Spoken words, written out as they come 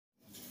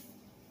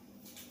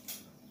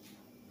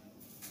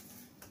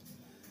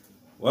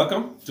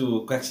Welcome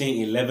to question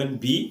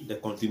 11B, the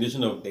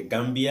continuation of the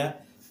Gambia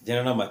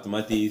General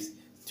Mathematics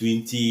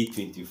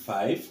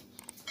 2025.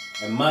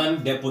 A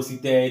man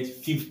deposited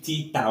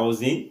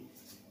 50,000,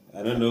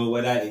 I don't know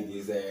whether it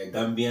is a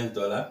Gambian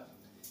dollar,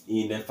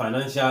 in a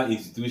financial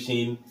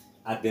institution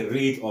at the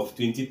rate of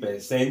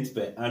 20%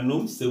 per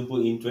annum,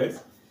 simple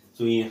interest.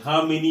 So in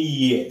how many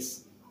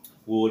years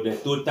will the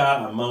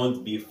total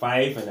amount be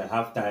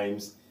 5.5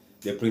 times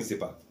the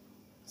principal?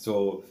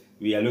 So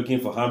we are looking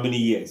for how many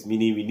years,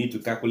 meaning we need to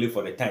calculate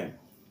for the time,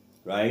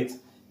 right?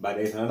 But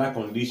there's another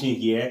condition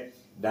here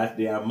that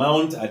the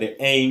amount at the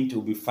end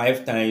will be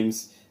 5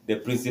 times the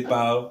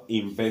principal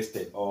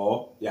invested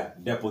or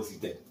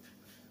deposited.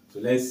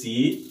 So let's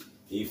see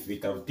if we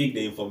can pick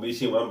the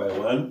information one by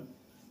one.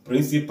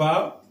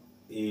 Principal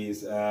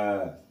is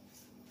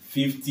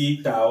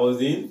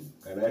 50,000,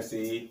 can I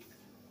say,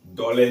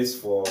 dollars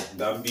for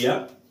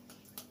Gambia.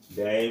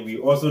 Then we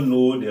also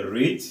know the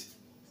rate,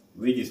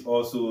 which is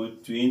also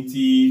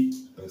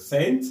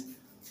 20%.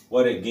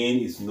 What again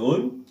is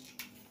known?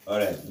 All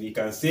right, we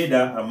can say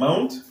that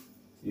amount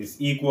is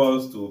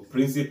equals to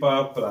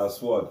principal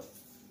plus what?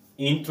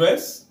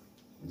 Interest.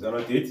 Is that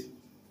not it?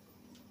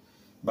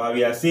 But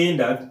we are saying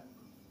that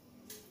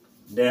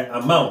the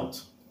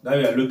amount that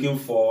we are looking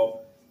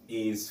for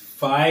is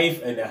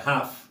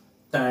 5.5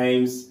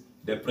 times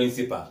the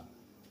principal.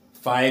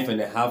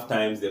 5.5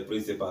 times the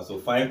principal. So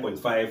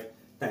 5.5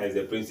 times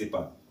the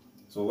principal.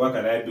 So what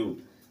can I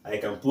do? I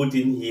can put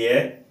in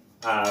here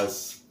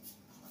as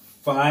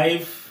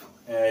 5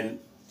 and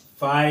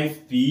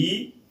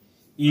 5p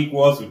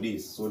equals to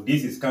this. So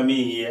this is coming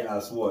here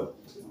as what?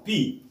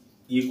 P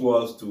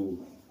equals to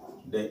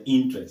the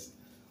interest.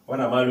 What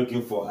am I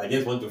looking for? I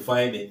just want to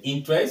find the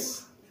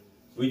interest,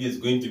 which is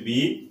going to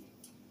be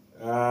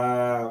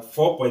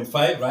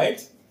 4.5,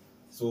 right?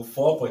 So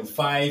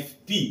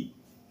 4.5p,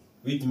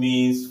 which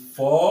means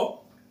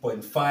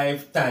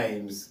 4.5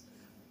 times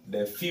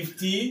the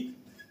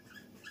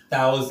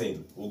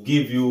 50,000 will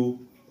give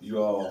you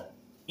your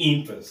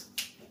interest.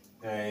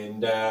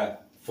 And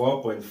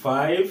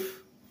 4.5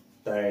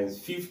 times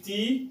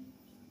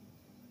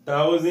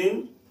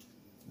 50,000,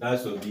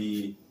 that should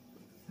be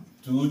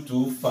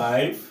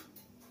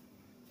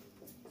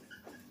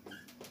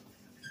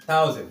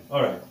 225,000.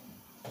 All right.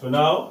 So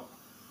now,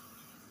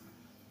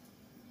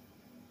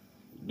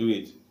 do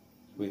it.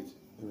 Wait,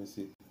 let me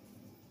see.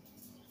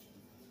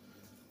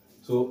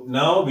 So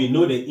now we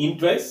know the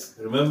interest.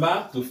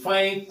 Remember, to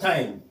find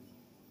time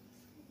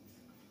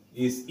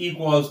is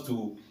equals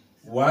to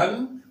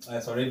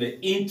the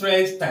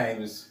interest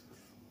times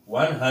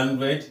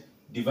 100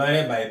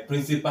 divided by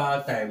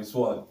principal times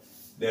what?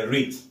 The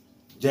rate,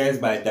 just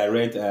by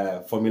direct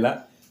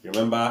formula.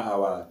 Remember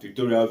our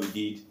tutorial we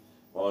did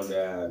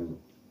on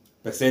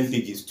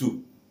percentages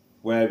too,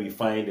 where we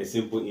find the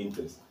simple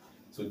interest.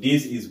 So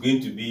this is going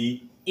to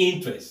be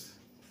interest.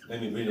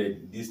 Let me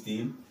read this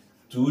thing.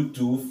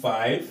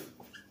 225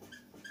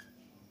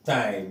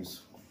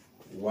 times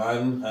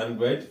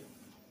 100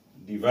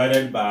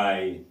 divided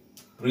by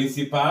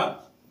principal,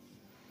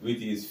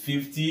 which is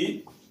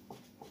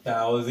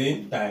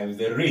 50,000, times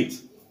the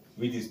rate,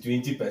 which is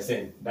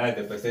 20%. That's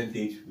the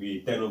percentage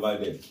we turn over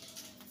there.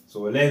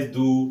 So let's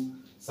do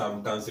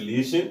some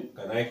cancellation.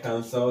 Can I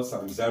cancel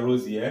some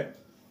zeros here?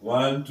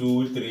 1,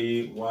 2,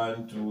 3,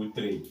 1, 2,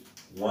 3.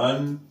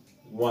 1,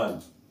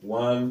 1,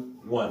 1,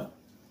 1.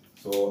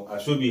 So I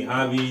should be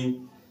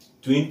having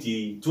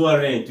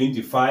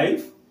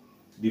 225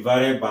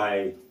 divided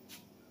by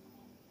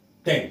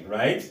 10,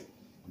 right?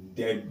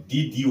 The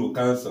DD will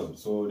cancel.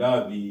 So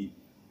that would be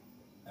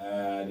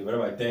divided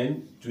by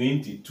 10,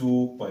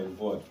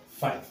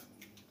 22.5.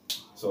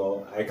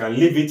 So I can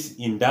leave it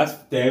in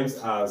that terms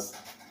as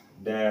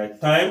the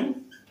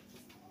time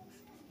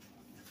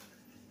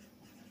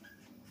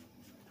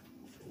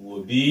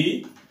will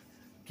be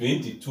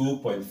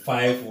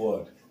 22.5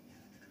 what?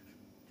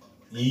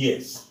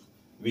 Years.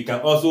 We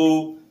can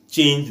also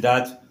change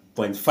that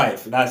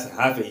 0.5, that's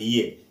half a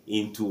year,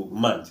 into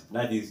month.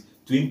 That is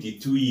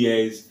 22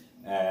 years.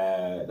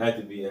 That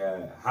will be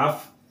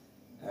half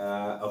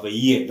of a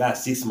year.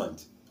 That's 6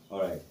 months.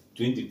 All right.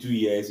 22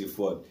 years is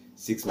what?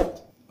 6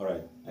 months. All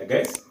right. I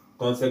guess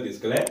concept is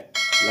clear.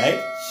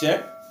 Like,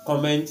 share,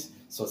 comment,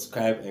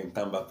 subscribe, and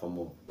come back for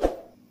more.